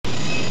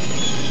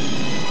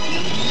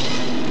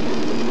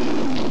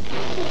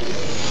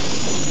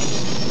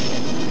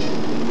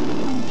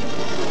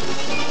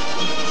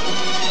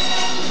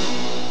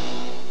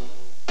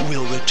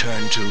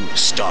to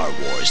Star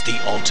Wars: The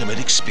Ultimate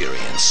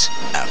Experience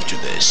after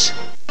this.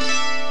 Look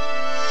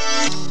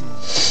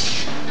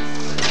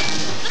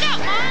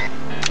out,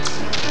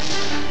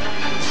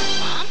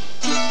 Mom!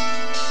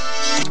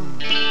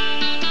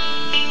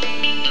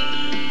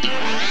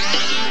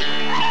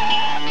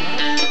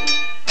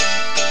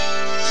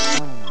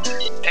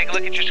 Take a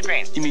look at your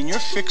screen. You mean you're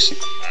fixing...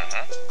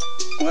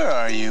 Where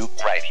are you?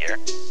 Right here.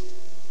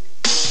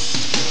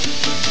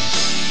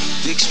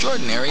 The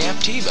Extraordinary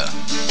Aptiva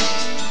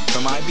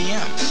from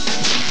IBM.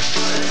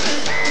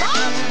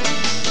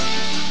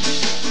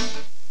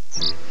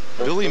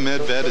 Billy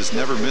Medved has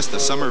never missed a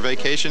summer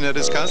vacation at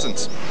his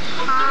cousin's.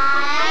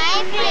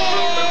 Hi,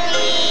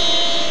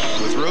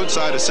 Billy! With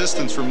roadside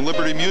assistance from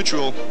Liberty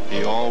Mutual,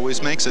 he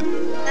always makes it.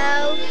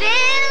 Oh, Billy!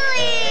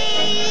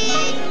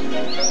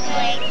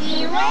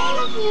 Wakey,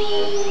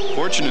 wakey!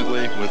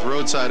 Fortunately, with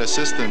roadside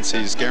assistance,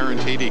 he's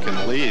guaranteed he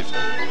can leave.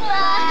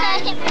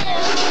 Bye, Billy!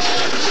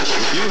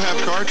 If you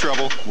have car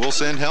trouble, we'll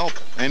send help.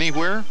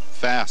 Anywhere,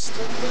 fast.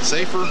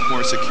 Safer,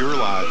 more secure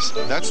lives.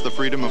 That's the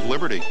freedom of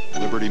liberty.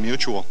 Liberty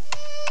Mutual.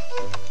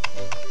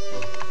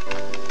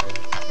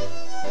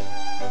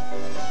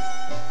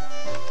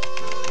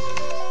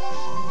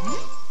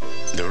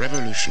 The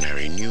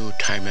revolutionary new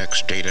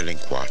Timex Data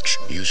Link watch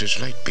uses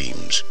light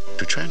beams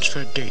to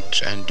transfer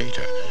dates and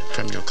data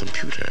from your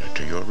computer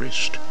to your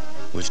wrist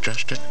with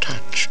just a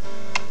touch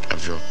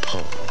of your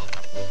paw.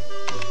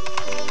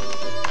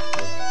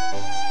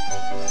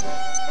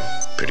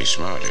 Pretty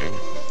smart, eh?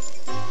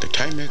 The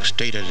Timex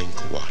Data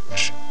Link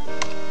watch.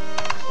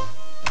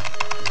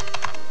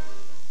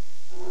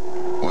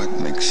 What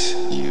makes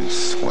you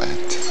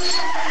sweat?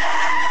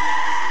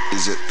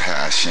 Is it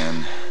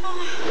passion?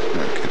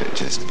 Or could it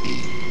just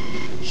be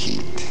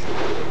heat?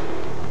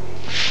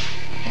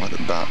 What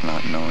about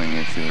not knowing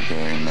if your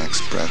very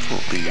next breath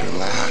will be your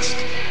last?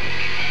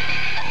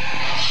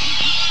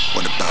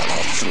 What about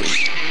all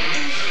three?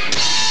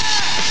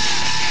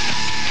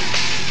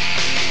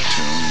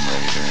 Tomb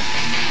Raider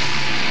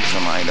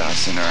from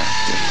IDOS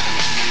Interactive.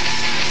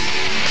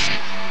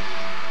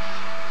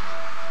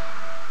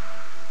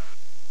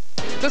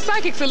 The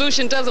Psychic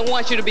Solution doesn't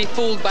want you to be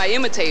fooled by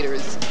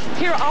imitators.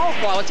 Here, all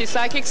quality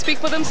psychics speak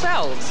for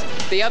themselves.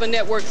 The other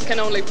networks can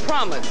only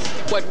promise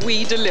what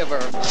we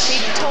deliver. She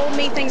told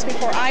me things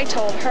before I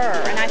told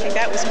her, and I think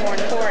that was more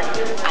important.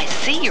 I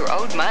see you're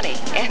owed money,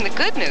 and the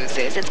good news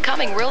is it's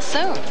coming real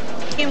soon.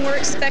 And we're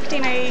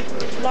expecting a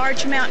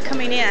large amount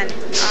coming in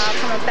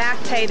from a back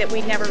pay that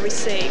we'd never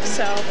received,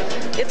 so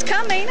it's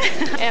coming.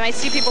 And I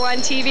see people on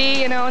TV,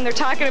 you know, and they're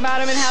talking about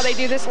them and how they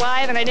do this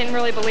live, and I didn't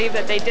really believe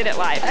that they did it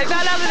live. I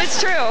found out that it's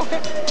true.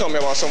 Told me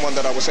about someone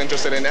that I was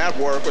interested in at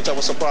work, which I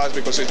was surprised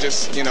because it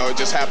just, you know, it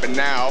just happened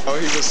now.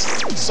 He was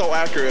so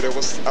accurate, it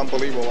was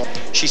unbelievable.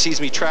 She sees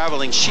me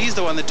traveling. She's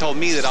the one that told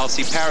me that I'll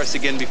see Paris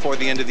again before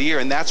the end of the year,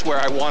 and that's where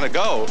I want to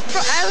go.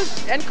 I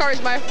encourage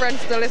my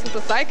friends to listen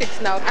to psychics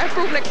now. I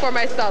proved it for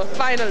myself,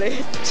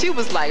 finally. She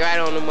was like right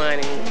on the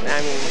money.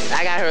 I mean,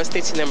 I got her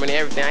stitching number and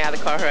everything. I got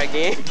to call her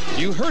again.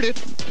 You heard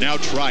it. Now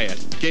try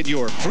it. Get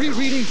your free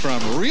reading from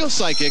Real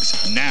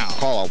Psychics now.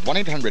 Call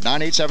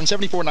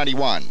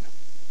 1-800-987-7491.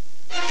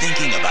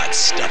 Thinking about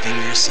stuffing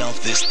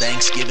yourself this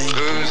Thanksgiving?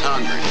 Who's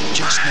hungry?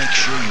 Just make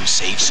sure you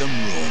save some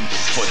room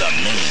for the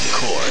main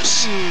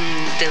course.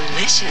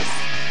 Delicious.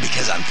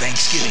 Because on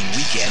Thanksgiving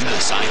weekend, the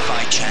Sci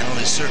Fi Channel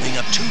is serving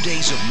up 2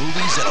 days of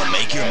movies that'll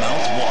make your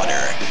mouth water.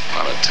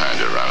 What a time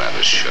to run out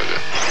of sugar.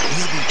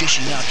 We'll be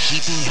dishing out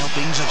heaping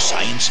helpings of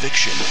science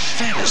fiction,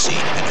 fantasy,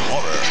 and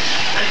horror.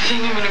 I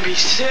think I'm gonna be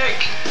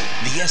sick.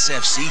 The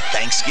SFC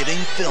Thanksgiving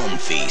Film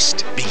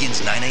Feast begins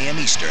 9 a.m.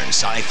 Eastern,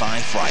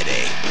 Sci-Fi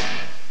Friday.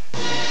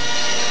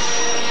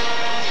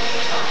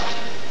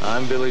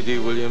 I'm Billy Dee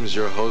Williams,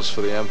 your host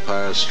for The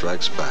Empire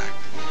Strikes Back.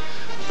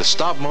 The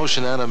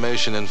stop-motion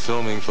animation and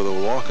filming for The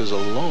Walkers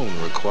alone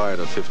required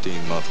a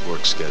 15-month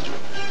work schedule.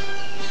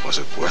 Was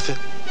it worth it?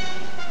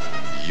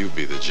 You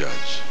be the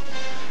judge.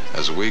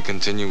 As we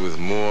continue with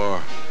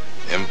more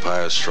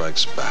Empire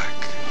Strikes Back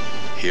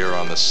here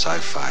on the Sci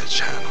Fi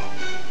Channel.